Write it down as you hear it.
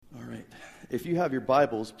If you have your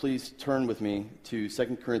Bibles, please turn with me to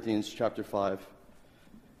 2 Corinthians chapter 5.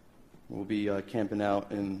 We'll be camping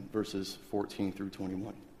out in verses 14 through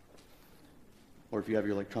 21. Or if you have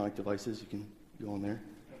your electronic devices, you can go on there.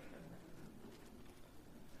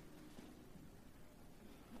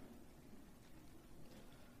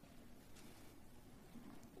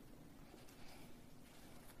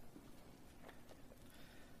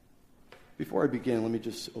 Before I begin, let me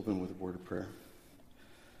just open with a word of prayer.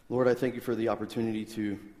 Lord, I thank you for the opportunity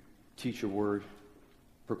to teach your word,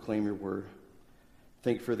 proclaim your word.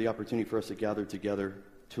 Thank you for the opportunity for us to gather together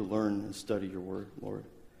to learn and study your word, Lord.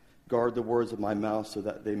 Guard the words of my mouth so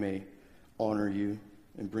that they may honor you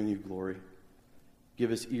and bring you glory.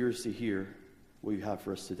 Give us ears to hear what you have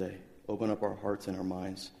for us today. Open up our hearts and our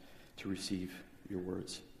minds to receive your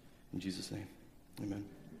words. In Jesus' name, amen.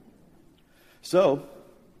 So,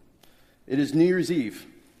 it is New Year's Eve.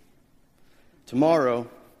 Tomorrow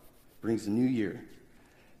brings the new year.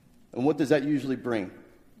 And what does that usually bring?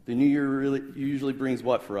 The new year really usually brings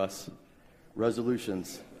what for us?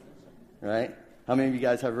 Resolutions, right? How many of you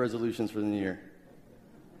guys have resolutions for the new year?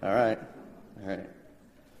 All right.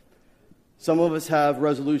 Some of us have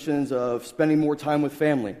resolutions of spending more time with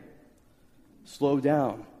family, slow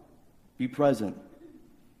down, be present,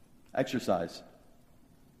 exercise,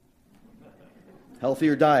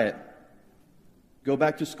 healthier diet, go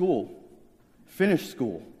back to school, finish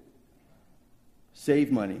school,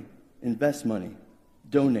 save money, invest money,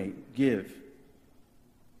 donate, give.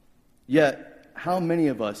 Yet, how many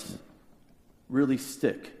of us really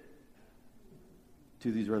stick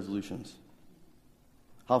to these resolutions?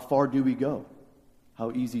 How far do we go?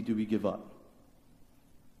 How easy do we give up?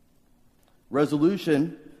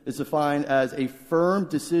 Resolution is defined as a firm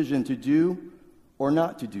decision to do or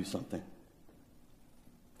not to do something.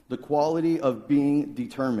 The quality of being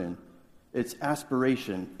determined, its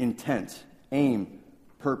aspiration, intent, aim,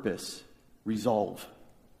 purpose, resolve.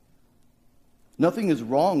 Nothing is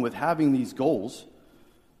wrong with having these goals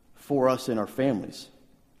for us and our families.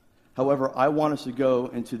 However, I want us to go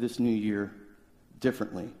into this new year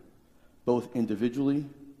differently, both individually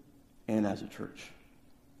and as a church.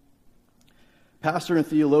 Pastor and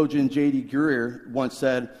theologian J.D. Greear once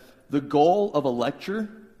said, "The goal of a lecture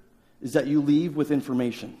is that you leave with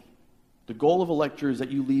information. The goal of a lecture is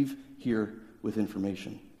that you leave here with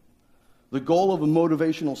information. The goal of a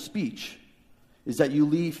motivational speech is that you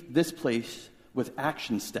leave this place with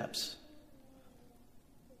action steps.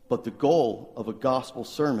 But the goal of a gospel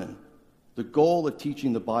sermon, the goal of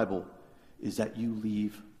teaching the Bible, is that you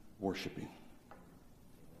leave worshiping."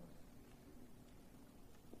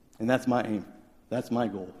 And that's my aim. That's my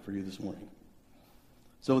goal for you this morning.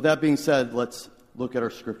 So with that being said, let's look at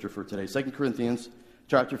our scripture for today. 2 Corinthians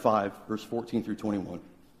chapter 5, verse 14 through 21.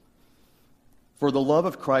 "For the love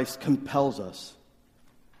of Christ compels us,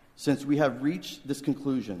 since we have reached this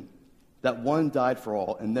conclusion, that one died for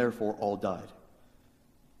all, and therefore all died.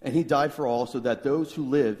 And he died for all, so that those who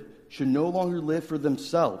live should no longer live for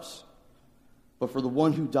themselves, but for the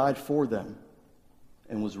one who died for them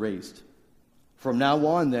and was raised. From now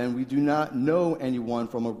on, then, we do not know anyone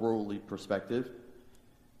from a worldly perspective.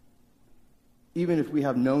 Even if we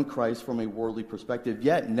have known Christ from a worldly perspective,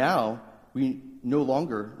 yet now we no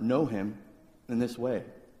longer know him in this way.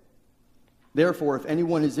 Therefore, if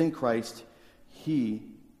anyone is in Christ, he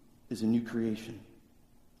is a new creation.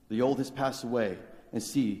 The old has passed away, and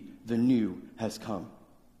see, the new has come.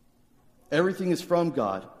 Everything is from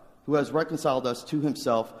God, who has reconciled us to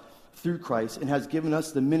himself through Christ and has given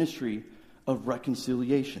us the ministry of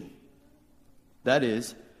reconciliation. That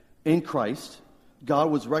is, in Christ, God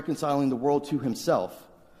was reconciling the world to himself,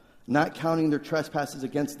 not counting their trespasses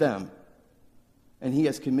against them, and he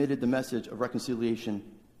has committed the message of reconciliation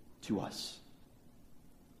to us.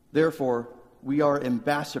 Therefore, we are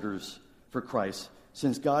ambassadors for Christ,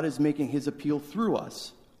 since God is making his appeal through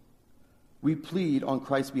us. We plead on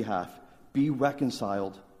Christ's behalf, be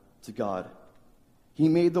reconciled to God. He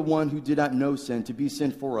made the one who did not know sin to be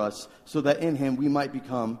sin for us, so that in him we might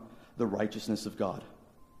become the righteousness of God."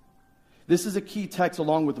 This is a key text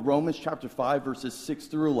along with Romans chapter 5, verses 6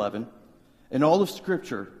 through 11, and all of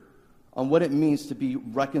Scripture on what it means to be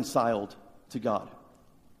reconciled to God.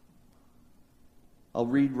 I'll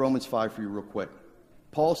read Romans 5 for you real quick.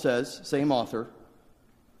 Paul says, same author,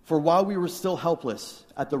 "For while we were still helpless,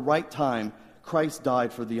 at the right time, Christ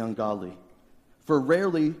died for the ungodly. For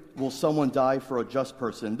rarely will someone die for a just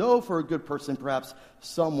person, though for a good person perhaps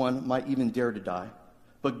someone might even dare to die.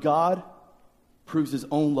 But God proves his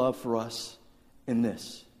own love for us in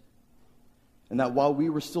this, and that while we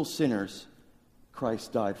were still sinners,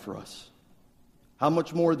 Christ died for us. How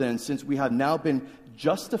much more then, since we have now been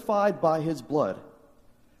justified by his blood,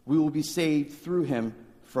 we will be saved through him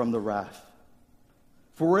from the wrath.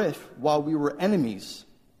 For if, while we were enemies,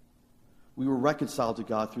 we were reconciled to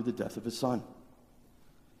God through the death of his Son,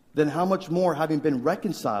 then how much more, having been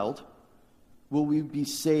reconciled, will we be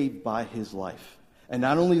saved by his life? And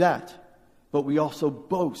not only that, but we also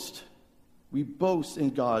boast. We boast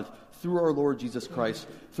in God through our Lord Jesus Christ,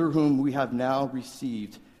 through whom we have now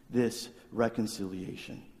received this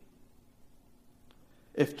reconciliation.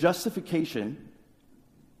 If justification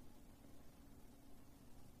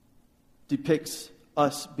depicts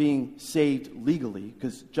us being saved legally,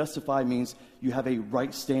 because justify means you have a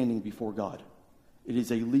right standing before God. It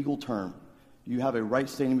is a legal term. You have a right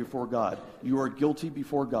standing before God. You are guilty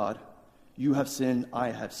before God. You have sinned,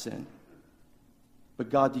 I have sinned. But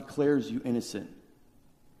God declares you innocent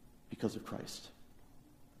because of Christ.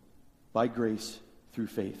 By grace, through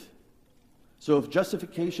faith. So if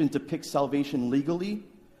justification depicts salvation legally,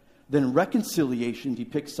 then reconciliation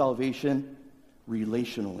depicts salvation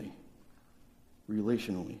relationally.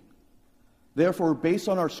 Relationally. Therefore, based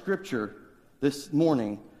on our scripture this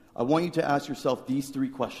morning, I want you to ask yourself these three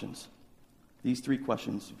questions. These three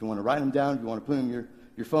questions. If you want to write them down, if you want to put them in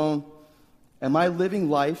your phone. Am I living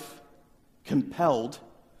life compelled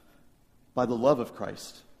by the love of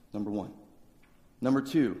Christ? Number one. Number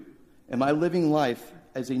two, am I living life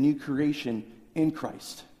as a new creation in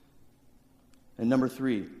Christ? And number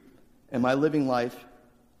three, am I living life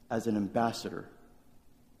as an ambassador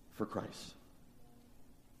for Christ?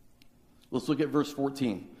 Let's look at verse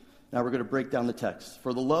 14. Now we're going to break down the text.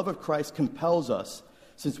 For the love of Christ compels us,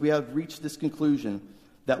 since we have reached this conclusion,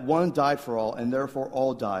 that one died for all, and therefore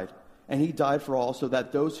all died. And he died for all, so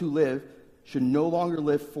that those who live should no longer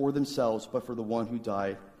live for themselves, but for the one who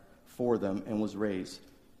died for them and was raised.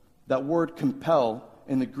 That word compel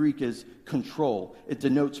in the Greek is control. It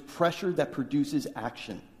denotes pressure that produces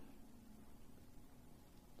action.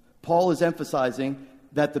 Paul is emphasizing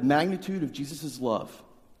that the magnitude of Jesus' love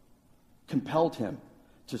compelled him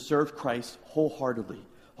to serve Christ wholeheartedly,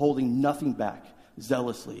 holding nothing back,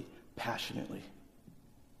 zealously, passionately,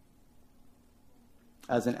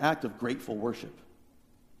 as an act of grateful worship.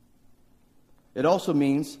 It also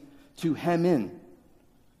means to hem in.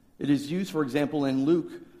 It is used, for example, in Luke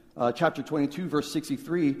chapter 22, verse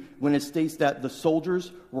 63, when it states that the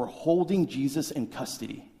soldiers were holding Jesus in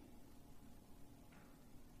custody.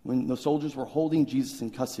 When the soldiers were holding Jesus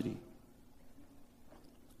in custody.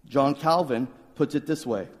 John Calvin puts it this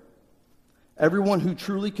way: everyone who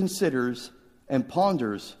truly considers and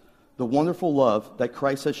ponders the wonderful love that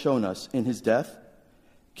Christ has shown us in his death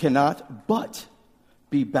cannot but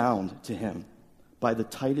be bound to him by the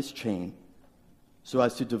tightest chain, so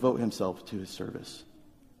as to devote himself to his service.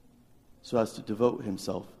 So as to devote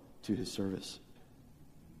himself to his service.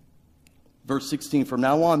 Verse 16, from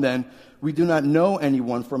now on then, we do not know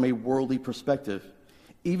anyone from a worldly perspective.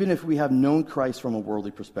 Even if we have known Christ from a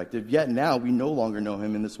worldly perspective, yet now we no longer know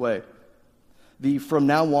him in this way. The from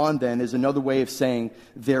now on then is another way of saying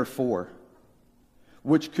therefore,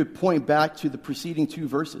 which could point back to the preceding two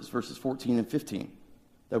verses, verses 14 and 15,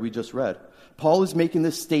 that we just read. Paul is making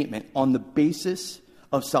this statement on the basis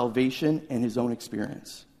of salvation and his own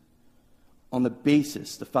experience. On the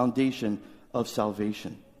basis, the foundation of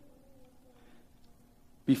salvation.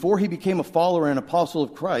 Before he became a follower and apostle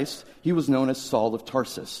of Christ, he was known as Saul of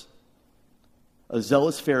Tarsus, a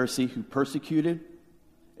zealous Pharisee who persecuted,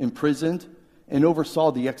 imprisoned, and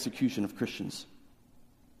oversaw the execution of Christians.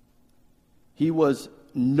 He was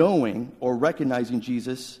knowing or recognizing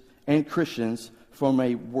Jesus and Christians from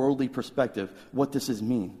a worldly perspective. What does this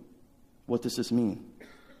mean? What does this mean?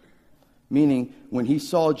 Meaning, when he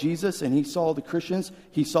saw Jesus and he saw the Christians,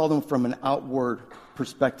 he saw them from an outward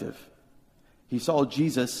perspective. He saw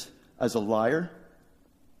Jesus as a liar,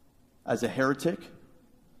 as a heretic,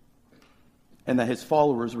 and that his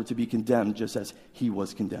followers were to be condemned just as he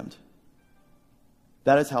was condemned.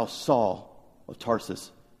 That is how Saul of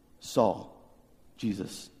Tarsus saw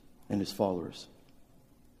Jesus and his followers.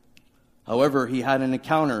 However, he had an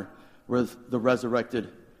encounter with the resurrected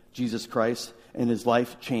Jesus Christ, and his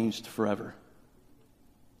life changed forever.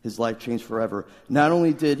 His life changed forever. Not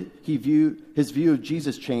only did his view of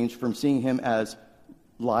Jesus change from seeing him as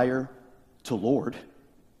liar to Lord,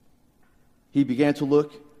 he began to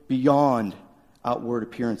look beyond outward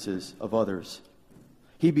appearances of others.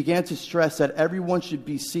 He began to stress that everyone should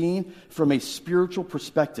be seen from a spiritual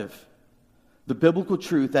perspective. The biblical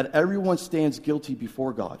truth that everyone stands guilty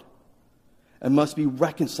before God and must be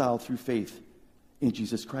reconciled through faith in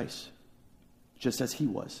Jesus Christ, just as he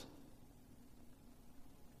was.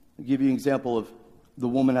 I'll give you an example of the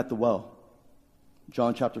woman at the well.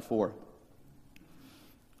 John chapter 4.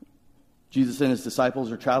 Jesus and his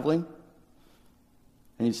disciples are traveling,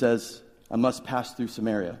 and he says, I must pass through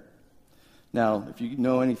Samaria. Now, if you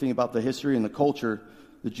know anything about the history and the culture,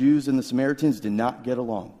 the Jews and the Samaritans did not get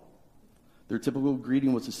along. Their typical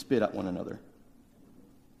greeting was to spit at one another.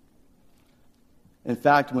 In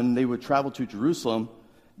fact, when they would travel to Jerusalem,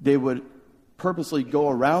 they would purposely go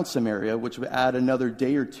around Samaria, which would add another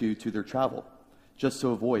day or two to their travel, just to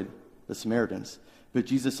avoid the Samaritans. But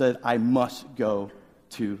Jesus said, I must go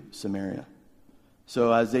to Samaria.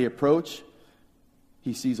 So as they approach,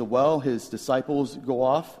 he sees a well. His disciples go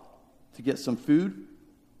off to get some food.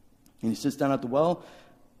 And he sits down at the well,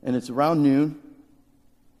 and it's around noon.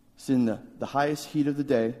 It's in the highest heat of the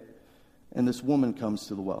day, and this woman comes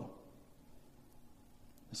to the well.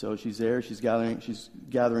 So she's there, she's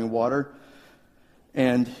gathering water,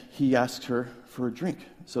 and he asks her for a drink.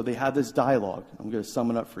 So they have this dialogue. I'm going to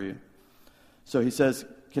sum it up for you. So he says,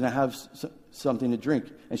 can I have something to drink?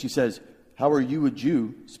 And she says, how are you, a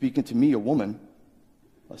Jew, speaking to me, a woman,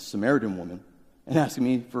 a Samaritan woman, and asking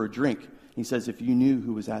me for a drink? He says, if you knew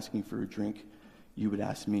who was asking for a drink, you would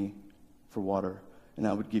ask me for water, and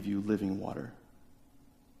I would give you living water,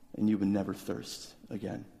 and you would never thirst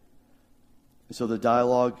again. So the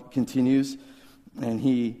dialogue continues, and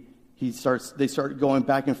they start going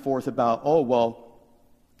back and forth about,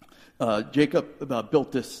 Jacob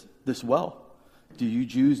built this well. Do you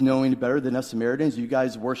Jews know any better than us Samaritans? You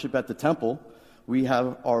guys worship at the temple. We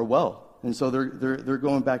have our well. And so they're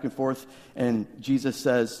going back and forth, and Jesus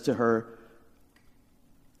says to her,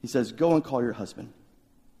 he says, go and call your husband.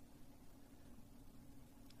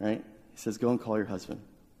 Right? He says, go and call your husband.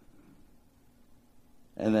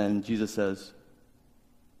 And then Jesus says,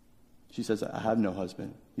 she says, I have no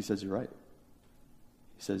husband. He says, you're right.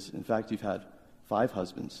 He says, in fact, you've had 5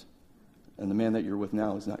 husbands, and the man that you're with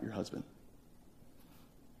now is not your husband.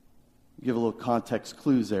 Give a little context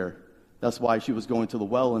clues there. That's why she was going to the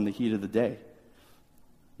well in the heat of the day,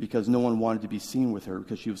 because no one wanted to be seen with her,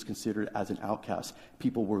 because she was considered as an outcast.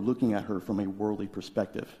 People were looking at her from a worldly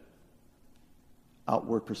perspective,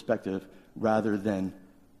 outward perspective, rather than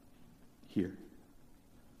here.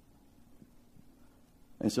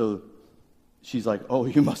 And so she's like, oh,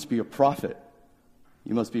 you must be a prophet.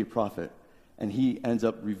 You must be a prophet. And he ends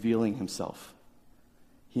up revealing himself.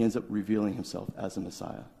 He ends up revealing himself as the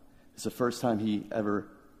Messiah. It's the first time he ever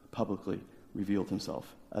publicly revealed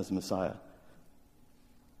himself as the Messiah.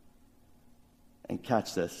 And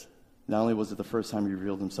catch this. Not only was it the first time he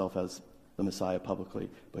revealed himself as the Messiah publicly,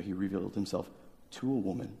 but he revealed himself to a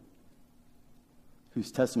woman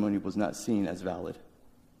whose testimony was not seen as valid.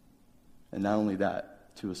 And not only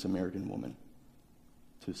that, to a Samaritan woman.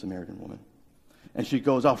 To a Samaritan woman. And she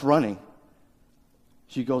goes off running.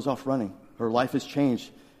 She goes off running. Her life has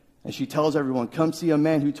changed. And she tells everyone, come see a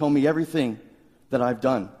man who told me everything that I've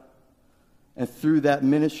done. And through that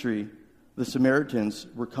ministry, the Samaritans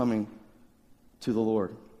were coming to the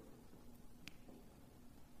Lord.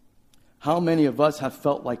 How many of us have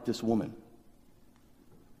felt like this woman?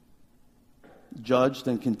 Judged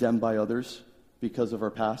and condemned by others because of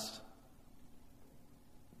our past?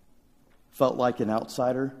 Felt like an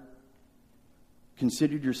outsider?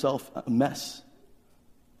 Considered yourself a mess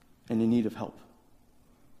and in need of help?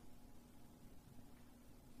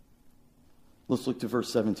 Let's look to verse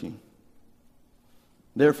 17.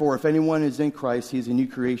 Therefore, if anyone is in Christ, he is a new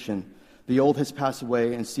creation. The old has passed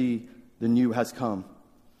away, and see, the new has come.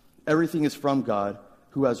 Everything is from God,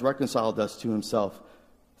 who has reconciled us to himself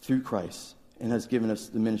through Christ, and has given us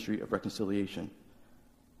the ministry of reconciliation.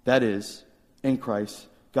 That is, in Christ,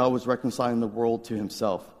 God was reconciling the world to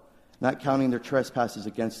himself, not counting their trespasses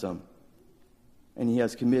against them. And he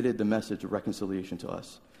has committed the message of reconciliation to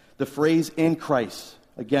us. The phrase in Christ,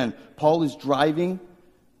 again, Paul is driving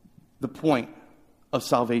the point of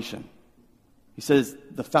salvation. He says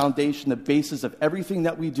the foundation, the basis of everything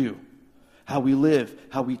that we do, how we live,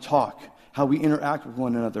 how we talk, how we interact with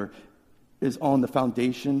one another, is on the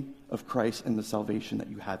foundation of Christ and the salvation that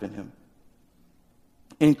you have in him.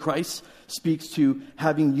 In Christ speaks to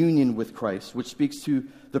having union with Christ, which speaks to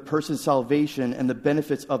the person's salvation and the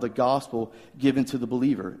benefits of the gospel given to the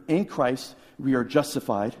believer. In Christ, we are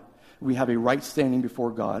justified. We have a right standing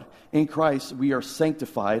before God. In Christ, we are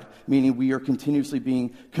sanctified, meaning we are continuously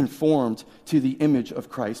being conformed to the image of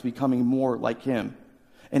Christ, becoming more like him.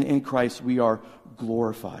 And in Christ, we are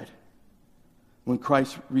glorified. When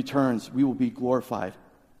Christ returns, we will be glorified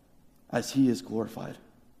as he is glorified.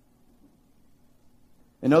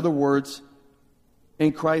 In other words,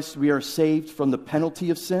 in Christ, we are saved from the penalty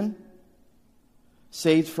of sin,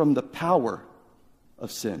 saved from the power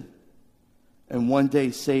of sin, and one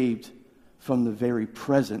day saved from the very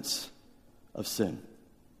presence of sin.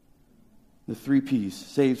 The 3 P's: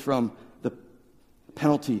 saved from the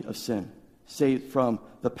penalty of sin, saved from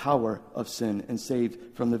the power of sin, and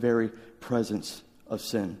saved from the very presence of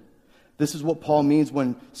sin. This is what Paul means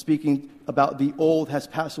when speaking about the old has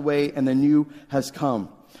passed away and the new has come.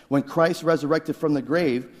 When Christ resurrected from the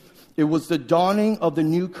grave, it was the dawning of the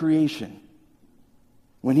new creation.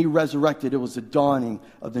 When he resurrected, it was the dawning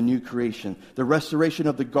of the new creation, the restoration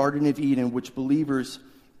of the Garden of Eden, which believers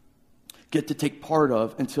get to take part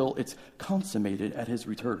of until it's consummated at his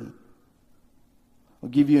return. I'll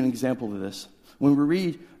give you an example of this. When we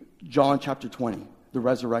read John chapter 20, the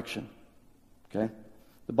resurrection, okay,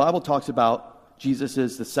 the Bible talks about Jesus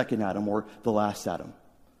is the second Adam, or the last Adam.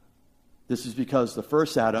 This is because the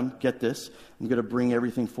first Adam, get this, I'm going to bring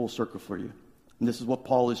everything full circle for you. And this is what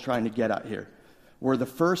Paul is trying to get at here. Where the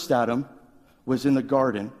first Adam was in the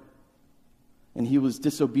garden and he was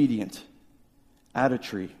disobedient at a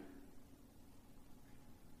tree.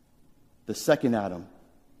 The second Adam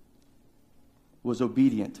was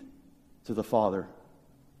obedient to the Father,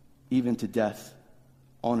 even to death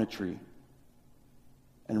on a tree,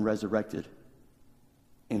 and resurrected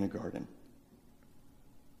in a garden.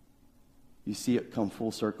 You see it come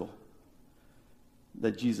full circle.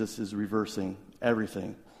 That Jesus is reversing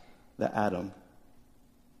everything that Adam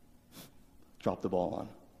dropped the ball on.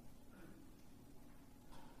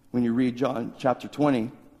 When you read John chapter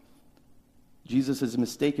 20, Jesus is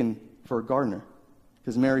mistaken for a gardener.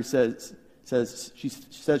 Because Mary says she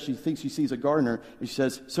thinks she sees a gardener, and she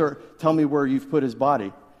says, "Sir, tell me where you've put his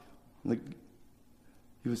body."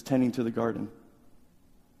 He was tending to the garden.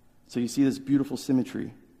 So you see this beautiful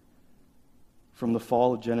symmetry from the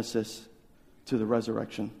fall of Genesis to the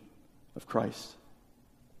resurrection of Christ.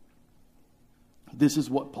 This is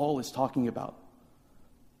what Paul is talking about.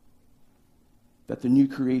 That the new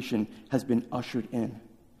creation has been ushered in.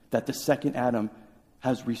 That the second Adam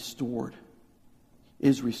has restored,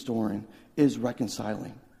 is restoring, is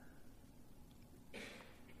reconciling.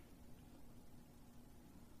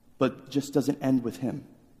 But just doesn't end with him.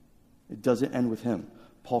 It doesn't end with him.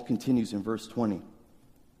 Paul continues in verse 20.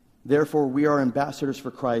 Therefore, we are ambassadors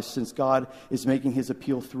for Christ, since God is making his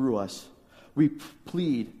appeal through us. We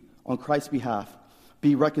plead on Christ's behalf,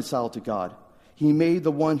 be reconciled to God. He made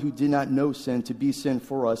the one who did not know sin to be sin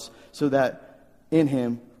for us, so that in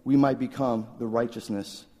him we might become the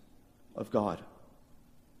righteousness of God.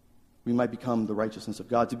 We might become the righteousness of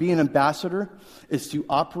God. To be an ambassador is to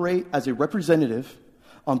operate as a representative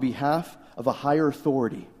on behalf of a higher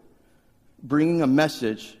authority, bringing a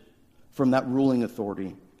message from that ruling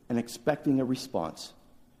authority and expecting a response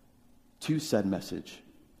to said message,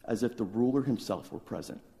 as if the ruler himself were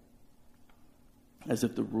present. As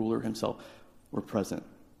if the ruler himself were present.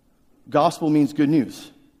 Gospel means good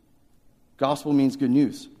news. Gospel means good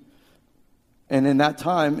news. And in that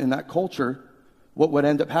time, in that culture, what would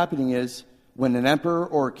end up happening is when an emperor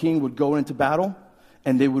or a king would go into battle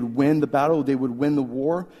and they would win the battle, they would win the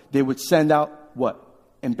war, they would send out what?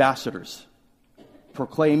 Ambassadors,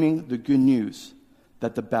 proclaiming the good news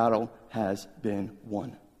that the battle has been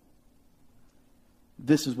won.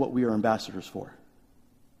 This is what we are ambassadors for.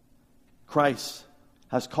 Christ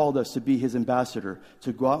has called us to be his ambassador,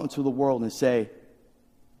 to go out into the world and say,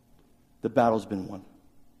 the battle's been won.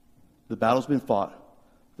 The battle's been fought.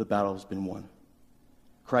 The battle has been won.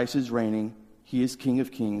 Christ is reigning. He is King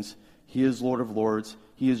of Kings. He is Lord of Lords.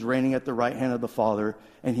 He is reigning at the right hand of the Father,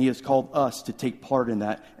 and he has called us to take part in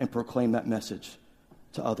that and proclaim that message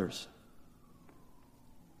to others.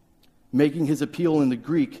 Making his appeal in the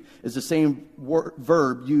Greek is the same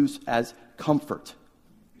verb used as comfort,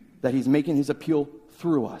 that he's making his appeal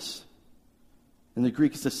through us. In the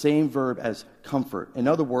Greek, it's the same verb as comfort. In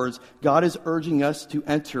other words, God is urging us to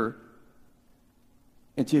enter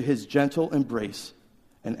into his gentle embrace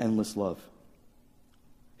and endless love.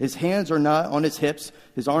 His hands are not on his hips.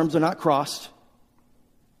 His arms are not crossed.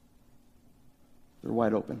 They're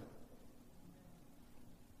wide open.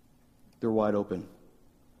 They're wide open.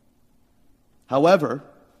 However,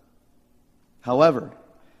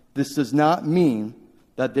 this does not mean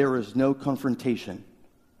that there is no confrontation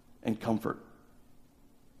and comfort.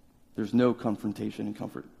 There's no confrontation and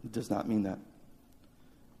comfort. It does not mean that.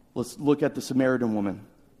 Let's look at the Samaritan woman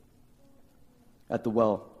at the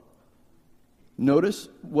well. Notice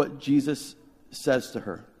what Jesus says to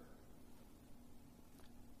her.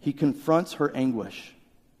 He confronts her anguish.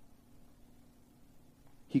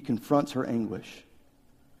 He confronts her anguish.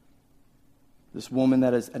 This woman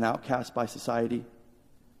that is an outcast by society,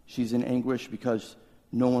 she's in anguish because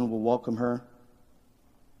no one will welcome her.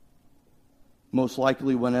 Most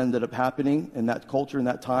likely what ended up happening in that culture, in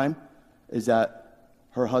that time, is that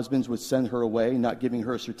her husbands would send her away, not giving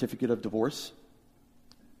her a certificate of divorce,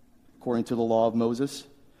 according to the law of Moses,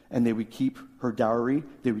 and they would keep her dowry.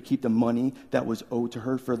 They would keep the money that was owed to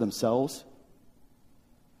her for themselves.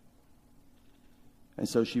 And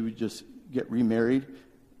so she would just get remarried,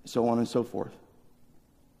 so on and so forth.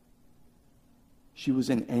 She was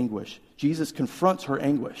in anguish. Jesus confronts her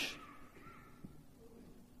anguish.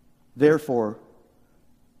 Therefore,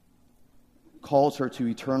 calls her to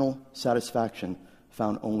eternal satisfaction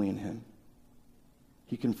found only in him.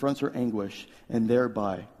 He confronts her anguish and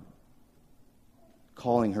thereby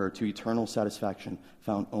calling her to eternal satisfaction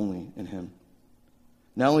found only in him.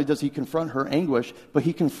 Not only does he confront her anguish, but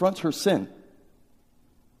he confronts her sin.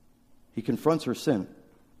 He confronts her sin.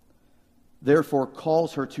 Therefore,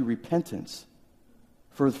 calls her to repentance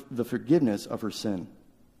for the forgiveness of her sin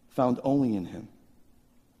found only in him.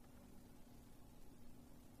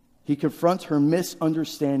 He confronts her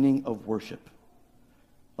misunderstanding of worship.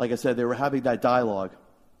 Like I said, they were having that dialogue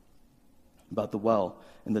about the well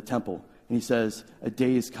and the temple. And he says, a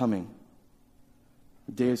day is coming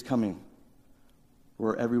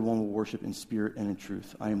where everyone will worship in spirit and in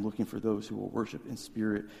truth. I am looking for those who will worship in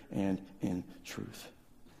spirit and in truth.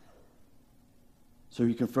 So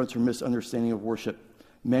he confronts her misunderstanding of worship.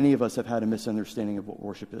 Many of us have had a misunderstanding of what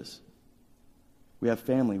worship is. We have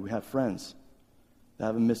family, we have friends that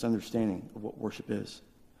have a misunderstanding of what worship is.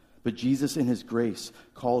 But Jesus, in his grace,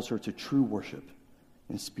 calls her to true worship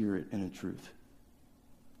in spirit and in truth.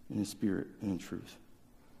 In spirit and in truth.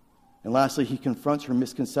 And lastly, he confronts her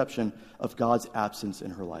misconception of God's absence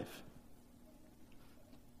in her life.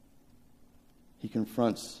 He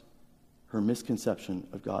confronts her misconception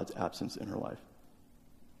of God's absence in her life.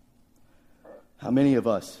 How many of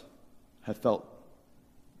us have felt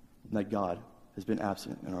that God has been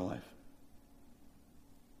absent in our life?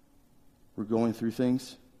 We're going through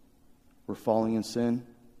things. We're falling in sin.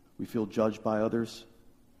 We feel judged by others.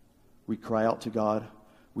 We cry out to God.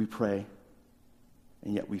 We pray.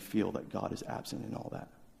 And yet we feel that God is absent in all that.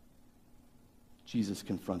 Jesus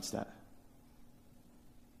confronts that.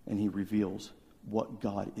 And he reveals what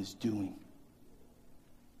God is doing.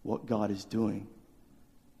 What God is doing.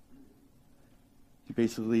 He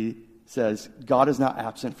basically says, God is not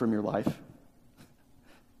absent from your life.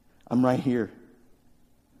 I'm right here.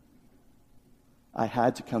 I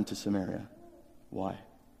had to come to Samaria. Why?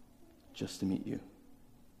 Just to meet you.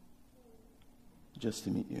 Just to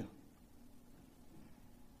meet you.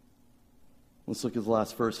 Let's look at the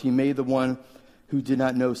last verse. He made the one who did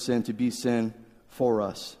not know sin to be sin for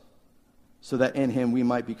us, so that in him we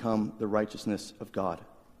might become the righteousness of God.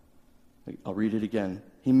 I'll read it again.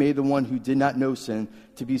 He made the one who did not know sin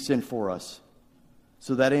to be sin for us,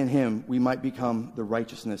 so that in him we might become the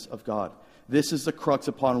righteousness of God. This is the crux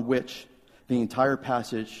upon which the entire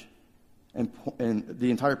passage and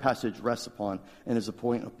the entire passage rests upon, and is the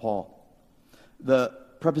point of Paul. The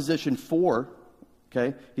preposition for,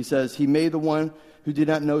 okay, he says, he made the one who did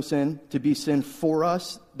not know sin to be sin for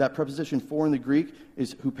us. That preposition for in the Greek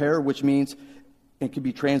is huper, which means it can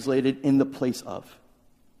be translated in the place of.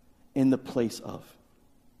 In the place of.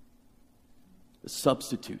 A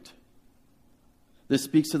substitute. This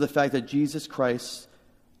speaks to the fact that Jesus Christ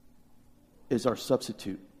is our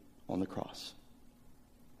substitute on the cross.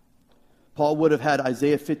 Paul would have had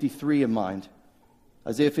Isaiah 53 in mind.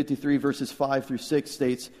 Isaiah 53 verses 5 through 6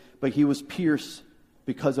 states, but he was pierced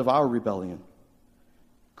because of our rebellion,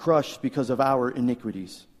 crushed because of our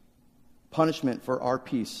iniquities. Punishment for our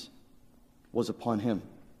peace was upon him,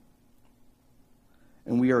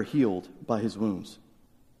 and we are healed by his wounds.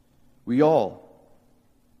 We all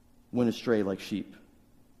went astray like sheep.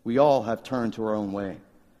 We all have turned to our own way,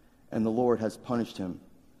 and the Lord has punished him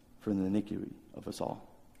for the iniquity of us all.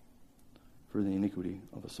 For the iniquity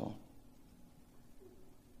of us all.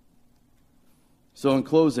 So in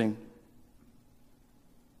closing,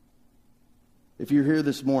 if you're here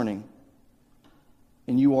this morning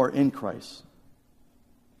and you are in Christ,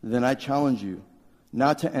 then I challenge you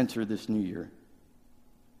not to enter this new year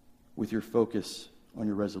with your focus on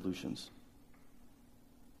your resolutions.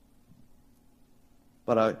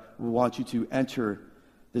 But I want you to enter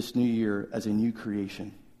this new year as a new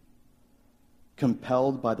creation,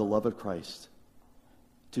 compelled by the love of Christ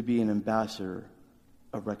to be an ambassador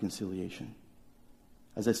of reconciliation.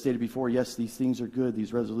 As I stated before, yes, these things are good,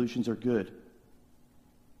 these resolutions are good,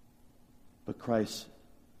 but Christ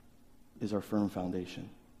is our firm foundation.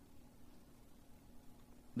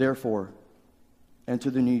 Therefore, enter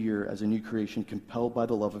the new year as a new creation, compelled by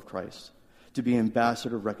the love of Christ to be an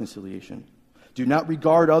ambassador of reconciliation. Do not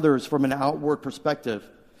regard others from an outward perspective,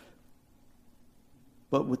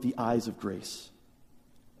 but with the eyes of grace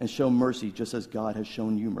and show mercy just as God has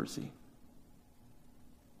shown you mercy.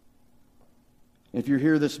 If you're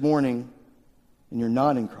here this morning and you're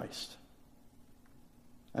not in Christ,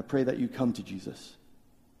 I pray that you come to Jesus.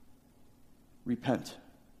 Repent.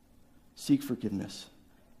 Seek forgiveness.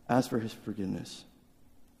 Ask for his forgiveness.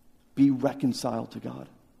 Be reconciled to God.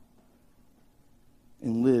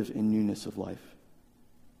 And live in newness of life,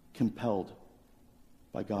 compelled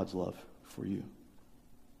by God's love for you.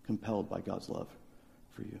 Compelled by God's love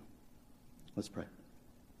for you. Let's pray.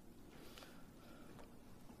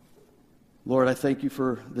 Lord, I thank you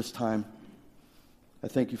for this time. I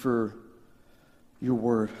thank you for your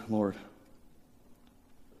word, Lord.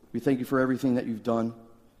 We thank you for everything that you've done,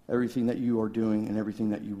 everything that you are doing, and everything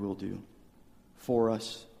that you will do for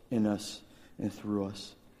us, in us, and through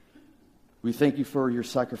us. We thank you for your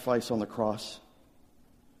sacrifice on the cross.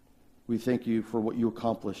 We thank you for what you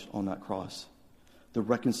accomplished on that cross, the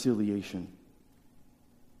reconciliation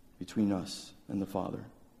between us and the Father.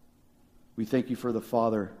 We thank you for the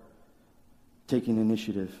Father taking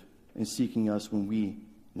initiative and seeking us when we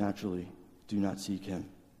naturally do not seek him.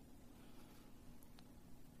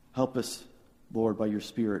 Help us, Lord, by your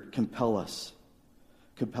Spirit, compel us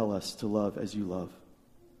to love as you love,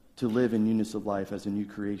 to live in newness of life as a new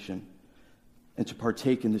creation, and to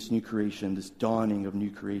partake in this new creation, this dawning of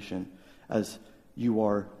new creation, as you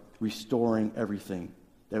are restoring everything,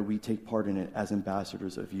 that we take part in it as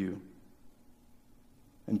ambassadors of you,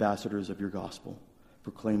 ambassadors of your gospel,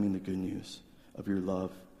 proclaiming the good news of your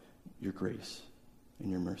love, your grace, and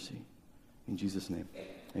your mercy. In Jesus' name,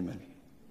 amen.